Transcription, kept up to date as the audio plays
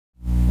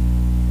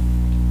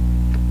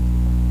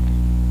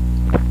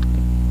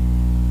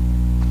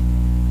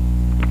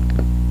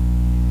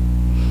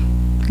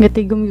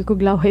Gatigom yung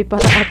kuglaway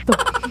para ato.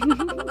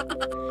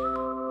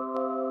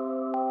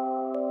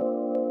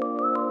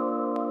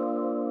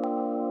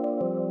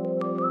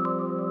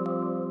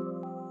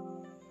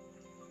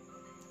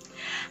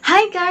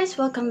 Hi guys,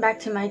 welcome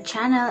back to my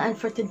channel, and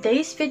for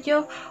today's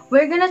video,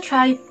 we're gonna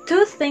try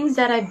two things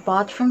that I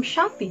bought from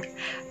Shopee.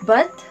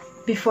 But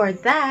before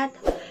that,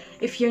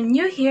 if you're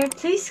new here,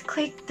 please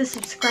click the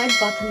subscribe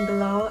button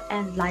below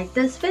and like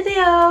this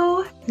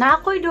video. Na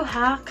ako'y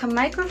duha ka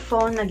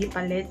microphone na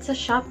gipalit sa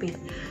Shopee.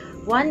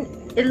 One,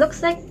 it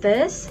looks like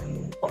this.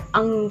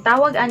 Ang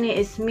tawag ani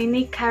is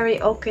mini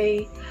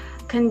karaoke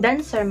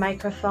condenser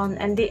microphone,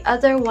 and the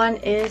other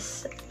one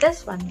is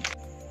this one.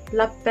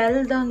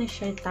 Lapel daw ni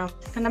siya tawag.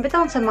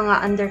 Kanabitaw sa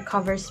mga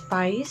undercover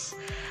spies,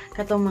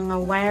 katong mga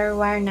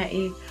wire na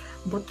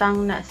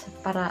ibutang na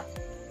para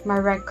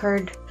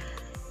ma-record.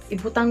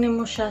 Ibutang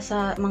nimo siya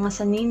sa mga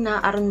sanina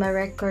aron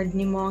ma-record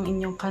nimo ang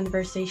inyong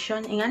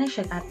conversation. Ingani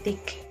siya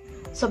katik.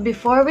 So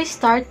before we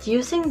start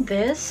using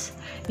this,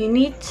 you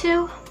need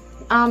to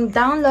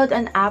download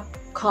an app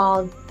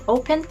called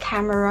Open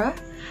Camera.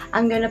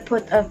 I'm gonna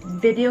put a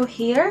video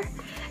here,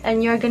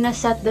 and you're gonna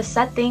set the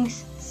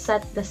settings.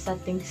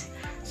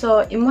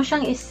 So, imo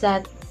siyang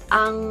iset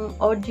ang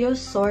audio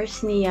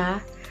source niya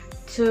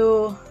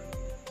to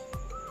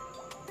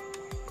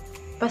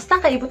basta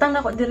kaibutang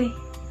na ko diri.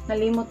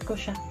 Nalimot ko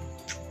siya.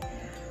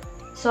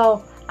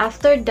 So,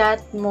 after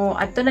that mo,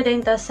 ato na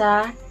din ta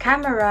sa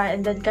camera,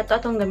 and then kato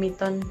atong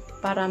gamiton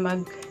para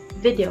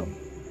mag-video.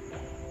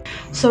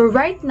 So,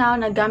 right now,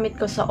 nagamit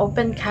ko sa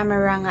Open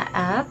Camera nga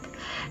app,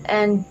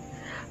 and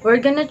we're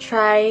gonna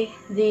try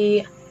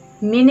the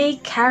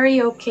mini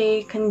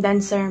karaoke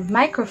condenser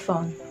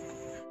microphone.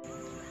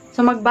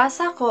 So,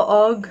 magbasa ko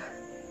og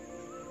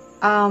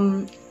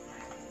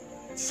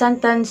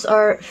sentence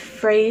or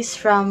phrase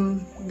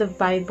from the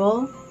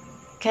Bible.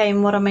 Kay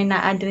mura may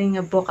naadri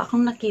nga book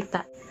akong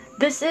nakita.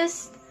 This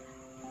is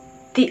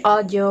the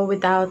audio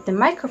without the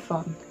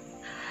microphone.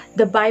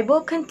 The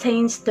Bible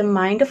contains the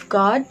mind of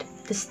God,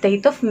 the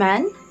state of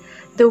man,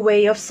 the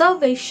way of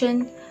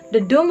salvation,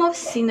 the doom of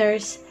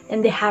sinners,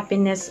 and the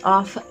happiness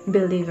of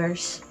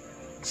believers.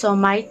 So,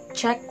 mic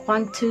check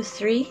 1, 2,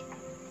 3.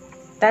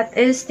 That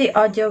is the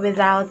audio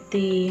without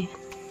the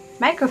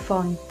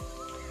microphone.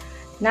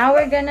 Now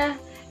we're gonna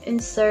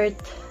insert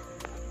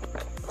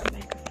the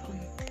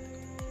microphone.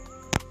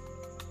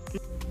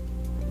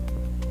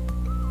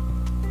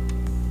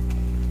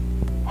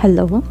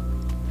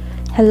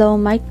 Hello,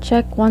 mic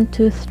check 1,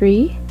 2,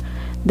 3.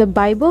 The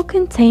Bible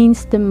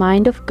contains the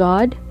mind of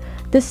God,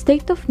 the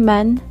state of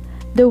man,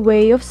 the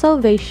way of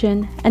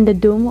salvation, and the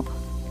doom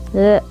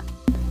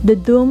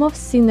of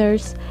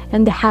sinners,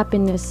 and the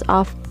happiness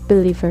of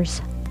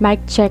believers. Mic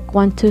check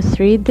 1, 2,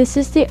 3. This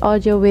is the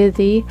audio with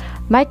the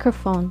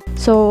microphone.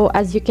 So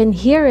as you can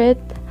hear it,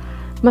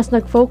 mas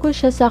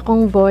nag-focus siya sa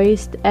akong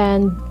voice,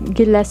 and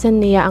gilesen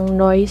niya ang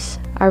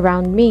noise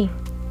around me.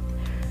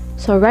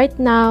 So right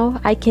now,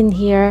 I can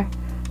hear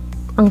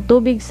ang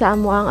tubig sa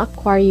amo ang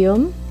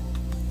aquarium,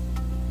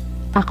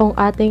 akong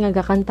ate nga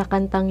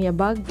gakanta-kantang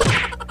yabag,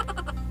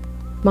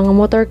 mga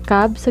motor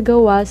cab sa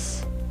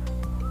gawas,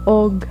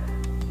 og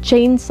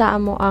chain sa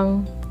amo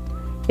ang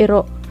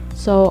iro.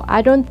 So I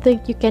don't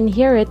think you can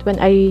hear it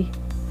when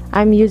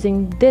I'm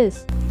using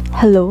this.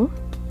 Hello?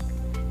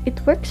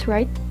 It works,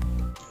 right?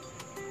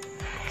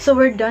 So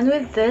we're done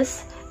with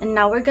this, and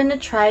now we're gonna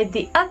try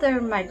the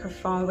other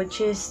microphone, which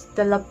is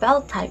the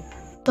lapel type.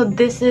 So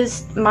this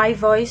is my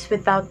voice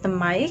without the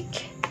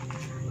mic.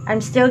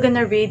 I'm still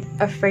gonna read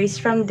a phrase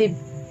from the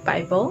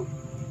Bible.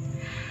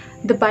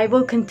 The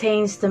Bible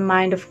contains the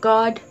mind of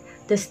God,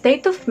 the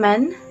state of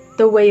man,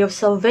 the way of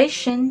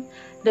salvation,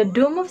 the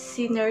doom of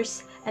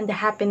sinners, and the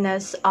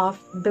happiness of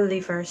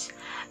believers.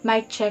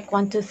 Mic check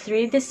 1, 2,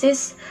 3. This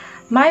is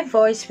my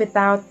voice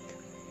without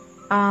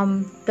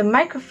the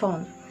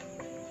microphone.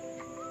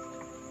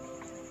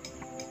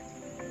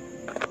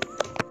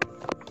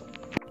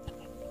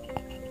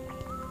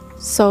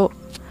 So,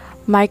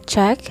 mic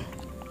check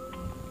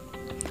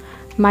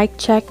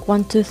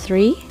 1, 2,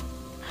 3.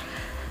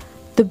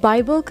 The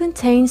Bible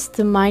contains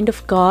the mind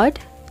of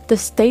God,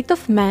 the state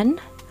of man,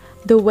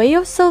 the way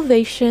of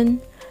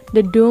salvation,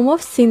 the doom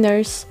of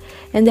sinners,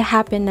 and the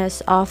happiness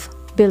of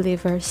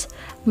believers.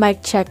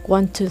 Mic check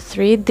 1, 2,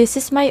 3. This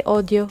is my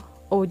audio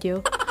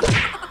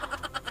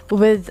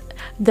with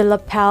the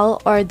lapel,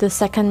 or the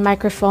second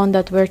microphone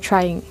that we're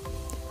trying.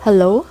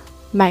 Hello?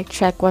 Mic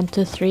check 1,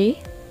 2,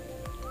 3.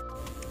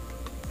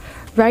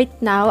 Right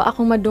now,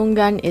 akong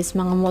madunggan is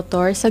mga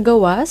motor sa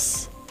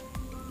gawas.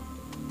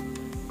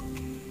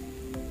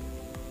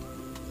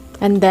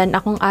 And then,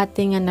 akong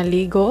ate nga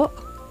naligo.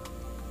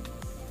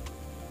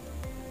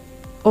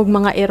 Og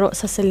mga iro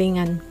sa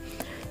silingan.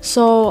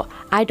 So,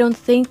 I don't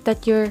think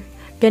that you're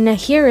gonna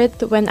hear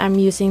it when I'm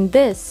using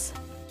this.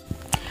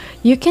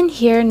 You can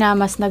hear na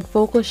mas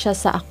nag-focus siya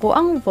sa ako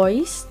ang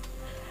voice,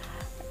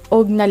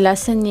 og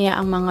nalasan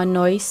niya ang mga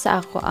noise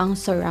sa ako ang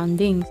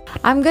surroundings.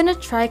 I'm gonna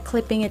try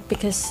clipping it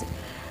because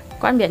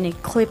kuan biya ni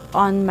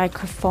clip-on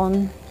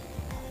microphone.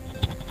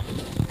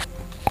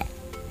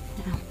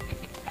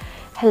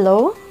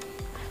 Hello?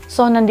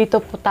 So, nandito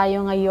po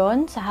tayo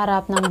ngayon sa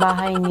harap ng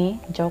bahay ni...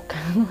 Joke.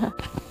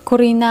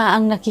 Corina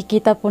ang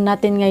nakikita po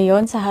natin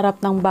ngayon sa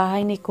harap ng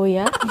bahay ni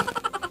Kuya.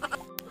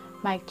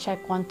 Mic check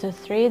 1,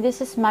 2, 3.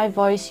 This is my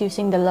voice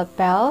using the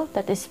lapel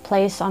that is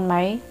placed on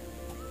my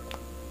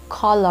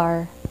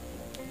collar.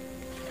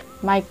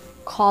 My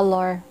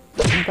collar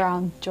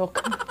brown. Joke.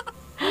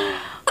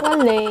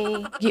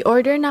 Wale.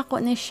 Gi-order na ko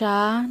ni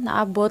siya.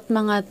 Naabot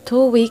mga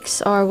 2 weeks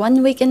or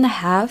 1 week and a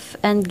half.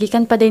 And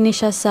gikan pa din ni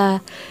siya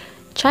sa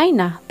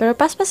China. Pero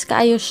paspas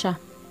kaayo siya.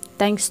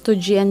 Thanks to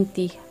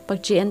GNT. Pag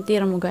GNT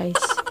ra mo guys.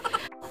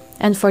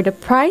 And for the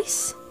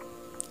price,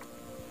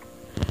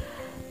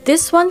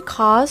 this one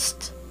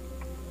cost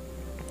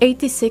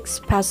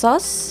 86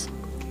 pesos.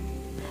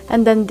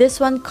 And then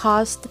this one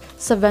cost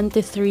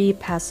 73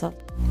 pesos.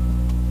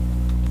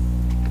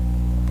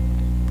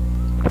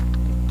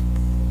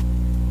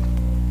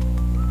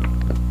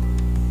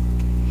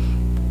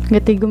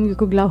 Gatigom yung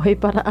kuglaway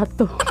para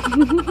ato.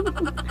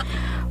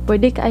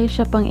 Pwede kayo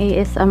siya pang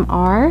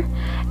ASMR.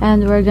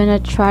 And we're gonna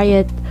try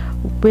it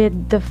with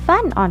the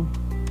fan on.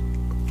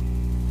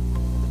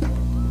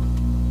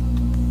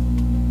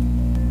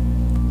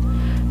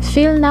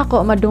 Feel na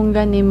ko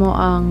madunggan nimo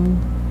ang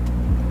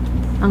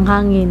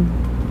hangin.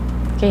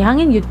 Kay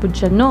hangin yun po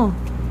siya, no?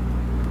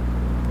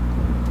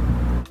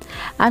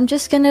 I'm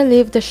just gonna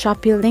leave the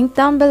Shopee link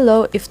down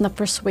below if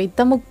na-persuade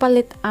ta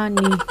magpalit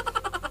ani.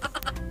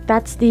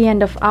 That's the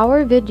end of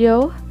our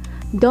video.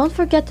 Don't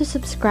forget to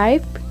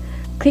subscribe,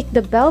 click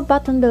the bell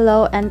button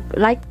below, and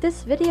like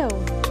this video.